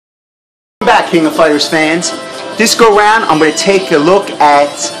Welcome back, King of Fighters fans. This go round, I'm going to take a look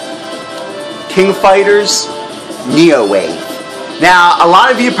at King of Fighters NeoWave. Now, a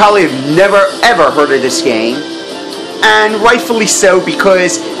lot of you probably have never ever heard of this game, and rightfully so,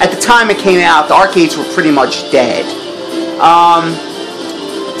 because at the time it came out, the arcades were pretty much dead.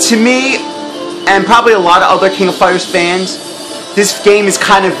 To me, and probably a lot of other King of Fighters fans, this game is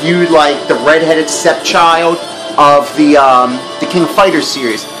kind of viewed like the redheaded stepchild of the King of Fighters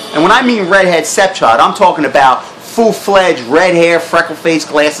series. And when I mean redhead stepchild, I'm talking about full-fledged red hair, freckle face,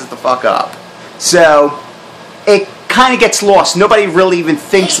 glasses the fuck up. So it kind of gets lost. Nobody really even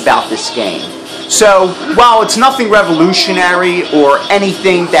thinks about this game. So while it's nothing revolutionary or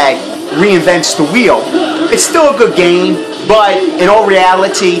anything that reinvents the wheel, it's still a good game. But in all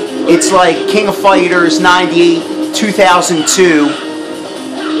reality, it's like King of Fighters 98,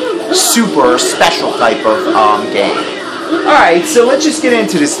 2002, super special type of game. Alright, so let's just get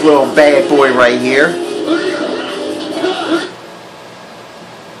into this little bad boy right here.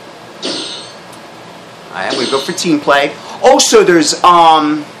 Alright, I'm going to go for team play. Also, there's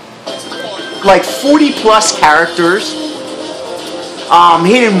like 40 plus characters,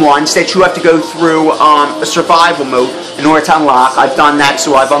 hidden ones that you have to go through a survival mode in order to unlock. I've done that,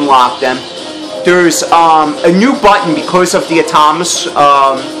 so I've unlocked them. There's a new button because of the Atomus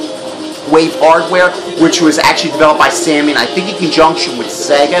Wave hardware, which was actually developed by Sammy, and I think in conjunction with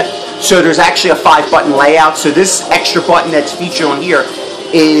Sega. So there's actually a 5-button layout. So this extra button that's featured on here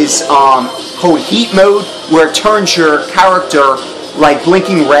is called Heat Mode, where it turns your character like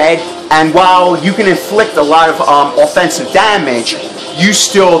blinking red, and while you can inflict a lot of offensive damage, you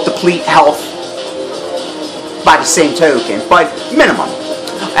still deplete health by the same token, but minimum.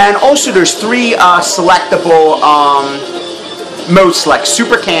 And also there's 3 selectable mode select.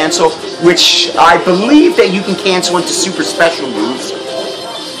 Super cancel, which I believe that you can cancel into super special moves.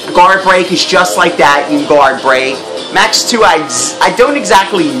 Guard break is just like that. You can guard break. Max 2, I don't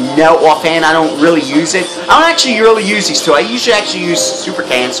exactly know offhand. I don't really use it. I don't actually really use these two. I usually actually use super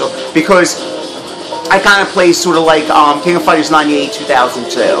cancel because I kind of play sort of like King of Fighters 98,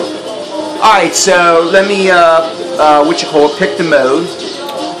 2002. Alright, so let me pick the mode.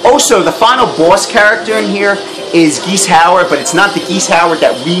 Also, the final boss character in here is Geese Howard, but it's not the Geese Howard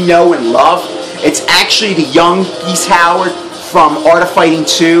that we know and love. It's actually the young Geese Howard from Art of Fighting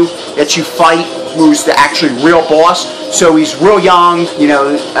 2 that you fight, who's the actually real boss. So he's real young, you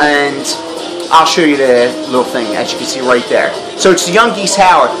know, and I'll show you the little thing, as you can see right there. So it's the young Geese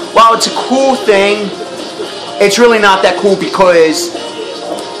Howard. While it's a cool thing, it's really not that cool because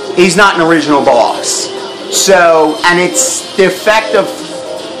he's not an original boss. So, and it's the effect of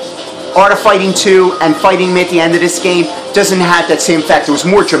Art of Fighting 2 and fighting me at the end of this game doesn't have that same effect. It was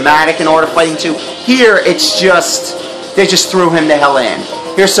more dramatic in Art of Fighting 2. Here, it's just, they just threw him the hell in.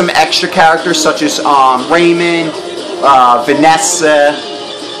 Here's some extra characters such as Raymond, Vanessa,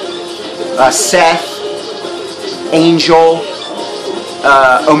 Seth, Angel,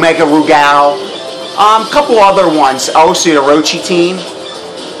 Omega Rugal, a couple other ones. Also the Orochi team.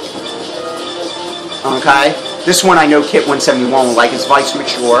 Okay, this one I know Kit 171 will like. It's Vice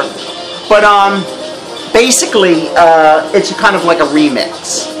Mature. But basically, it's kind of like a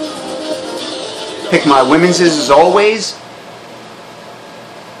remix. Pick my women's as always.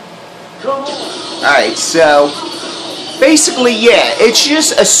 Alright, so basically, yeah, it's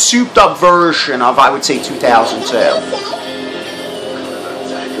just a souped up version of, I would say, 2002.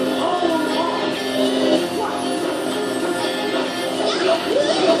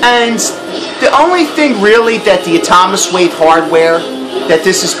 And the only thing really that the Atomus Wave hardware that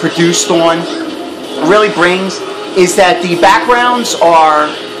this is produced on really brings is that the backgrounds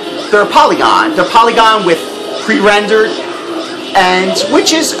they're polygon. They're polygon with pre-rendered, and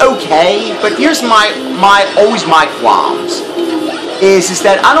which is okay, but here's always my qualms is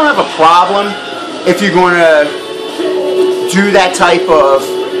that I don't have a problem if you're going to do that type of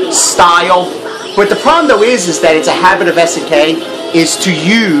style, but the problem though is that it's a habit of SNK is to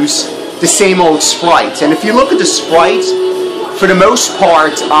use the same old sprites. And if you look at the sprites, for the most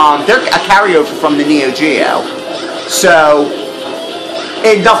part, they're a carryover from the Neo Geo. So,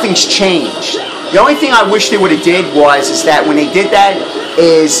 nothing's changed. The only thing I wish they would have did is that when they did that,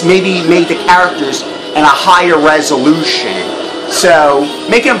 is maybe made the characters in a higher resolution. So,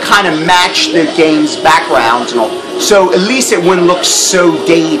 making them kind of match the game's backgrounds and all. So, at least it wouldn't look so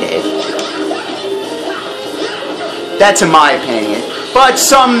dated. That's in my opinion. But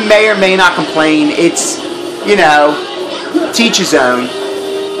some may or may not complain. It's, you know, teach his own.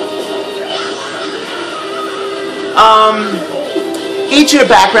 Each of the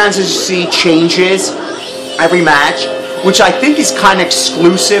backgrounds, as you see, changes every match, which I think is kind of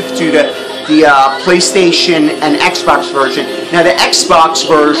exclusive to the the PlayStation and Xbox version. Now the Xbox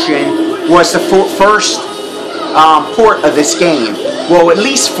version was the first port of this game. Well, at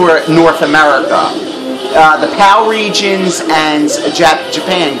least for North America. The PAL regions and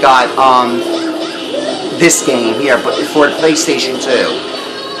Japan got this game here, but for the PlayStation 2.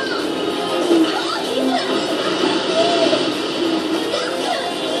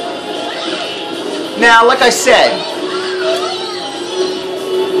 Now, like I said,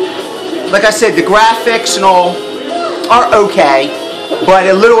 the graphics and all are okay, but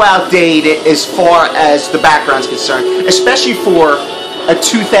a little outdated as far as the background's concerned, especially for a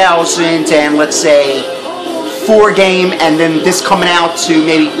 2000 and let's say 4 game, and then this coming out to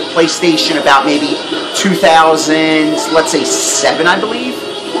maybe PlayStation about maybe 2000, let's say 7, I believe.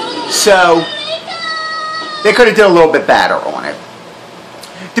 So they could have done a little bit better on it.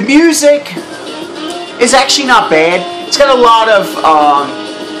 The music is actually not bad. It's got a lot of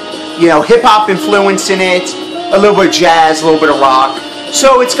hip-hop influence in it, a little bit of jazz, a little bit of rock.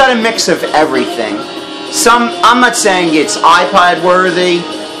 So it's got a mix of everything. I'm not saying it's iPod worthy,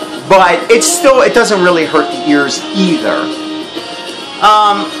 but it doesn't really hurt the ears either.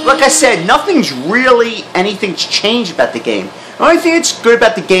 Like I said, anything's changed about the game. The only thing that's good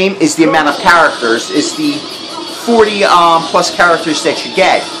about the game is the amount of characters, is the 40 plus characters that you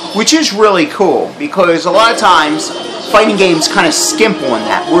get, which is really cool, because a lot of times fighting games kind of skimp on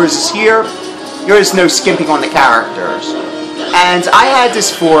that, whereas here there is no skimping on the characters. And I had this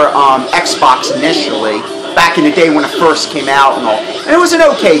for Xbox initially, back in the day when it first came out and all, and it was an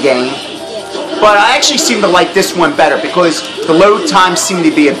okay game, but I actually seem to like this one better because the load times seem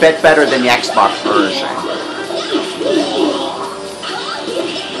to be a bit better than the Xbox version.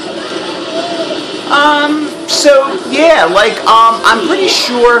 So yeah, I'm pretty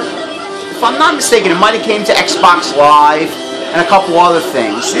sure, if I'm not mistaken, it might have came to Xbox Live and a couple other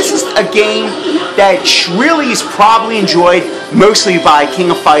things. This is a game that really is probably enjoyed mostly by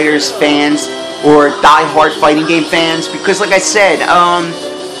King of Fighters fans or die-hard fighting game fans, because like I said,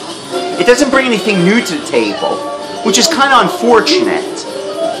 it doesn't bring anything new to the table, which is kind of unfortunate.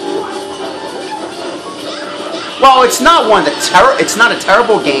 Well, it's not it's not a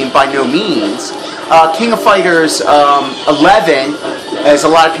terrible game by no means. King of Fighters 11, as a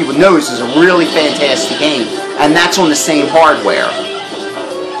lot of people know, is a really fantastic game, and that's on the same hardware.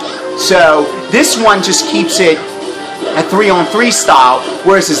 So this one just keeps it a 3-on-3 style,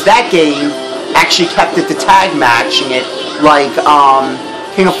 whereas that game actually kept it to tag matching it like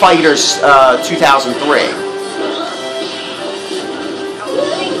King of Fighters 2003.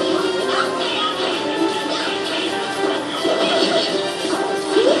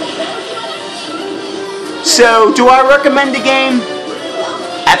 So, do I recommend the game?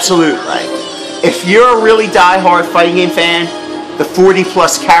 Absolutely. If you're a really die-hard fighting game fan, the 40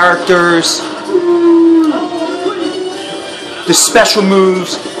 plus characters, the special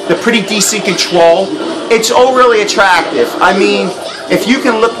moves, the pretty decent control, it's all really attractive. I mean, if you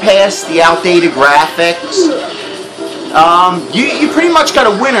can look past the outdated graphics, you pretty much got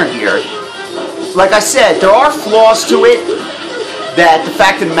a winner here. Like I said, there are flaws to it, that the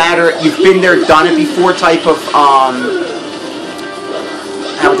fact of the matter, you've been there, done it before type of, how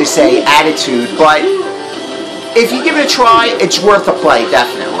would they say, attitude, but if you give it a try, it's worth a play,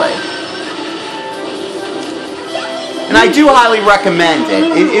 definitely. And I do highly recommend it.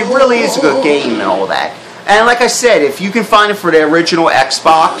 It really is a good game and all that. And like I said, if you can find it for the original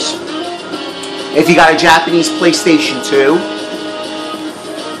Xbox, if you got a Japanese PlayStation 2,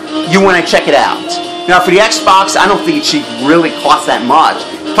 you want to check it out. Now for the Xbox, I don't think it should really cost that much.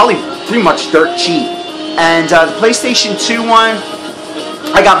 Probably pretty much dirt cheap. And the PlayStation 2 one,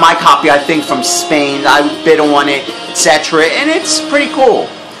 I got my copy, I think, from Spain. I bid on it, etc. And it's pretty cool.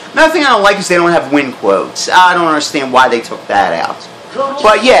 Another thing I don't like is they don't have win quotes. I don't understand why they took that out.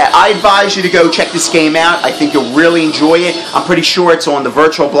 But yeah, I advise you to go check this game out. I think you'll really enjoy it. I'm pretty sure it's on the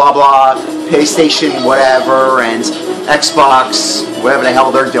virtual blah blah, PlayStation whatever, and Xbox, whatever the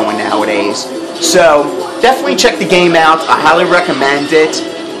hell they're doing nowadays. So, definitely check the game out. I highly recommend it.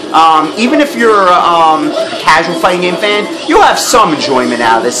 Even if you're a casual fighting game fan, you'll have some enjoyment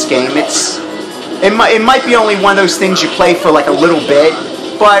out of this game. It might be only one of those things you play for like a little bit,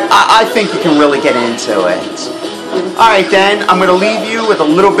 but I think you can really get into it. Alright then, I'm going to leave you with a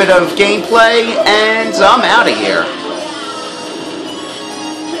little bit of gameplay, and I'm out of here.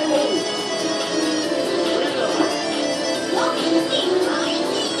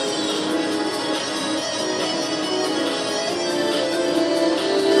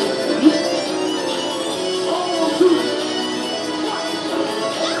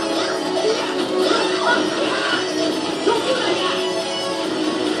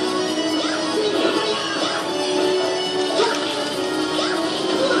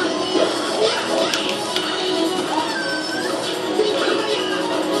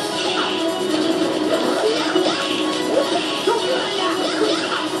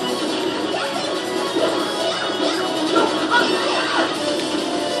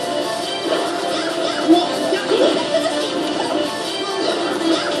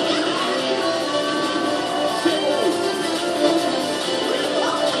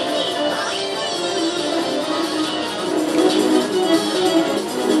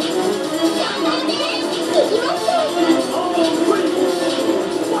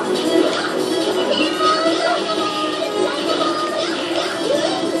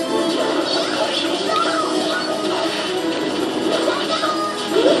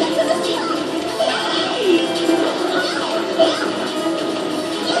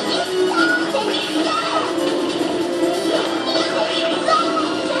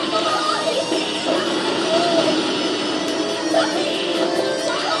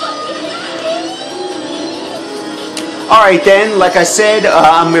 Alright then, like I said,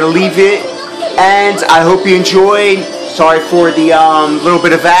 I'm going to leave it, and I hope you enjoyed. Sorry for the little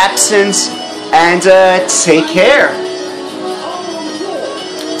bit of absence, and take care.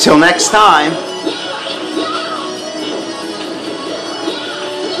 Till next time.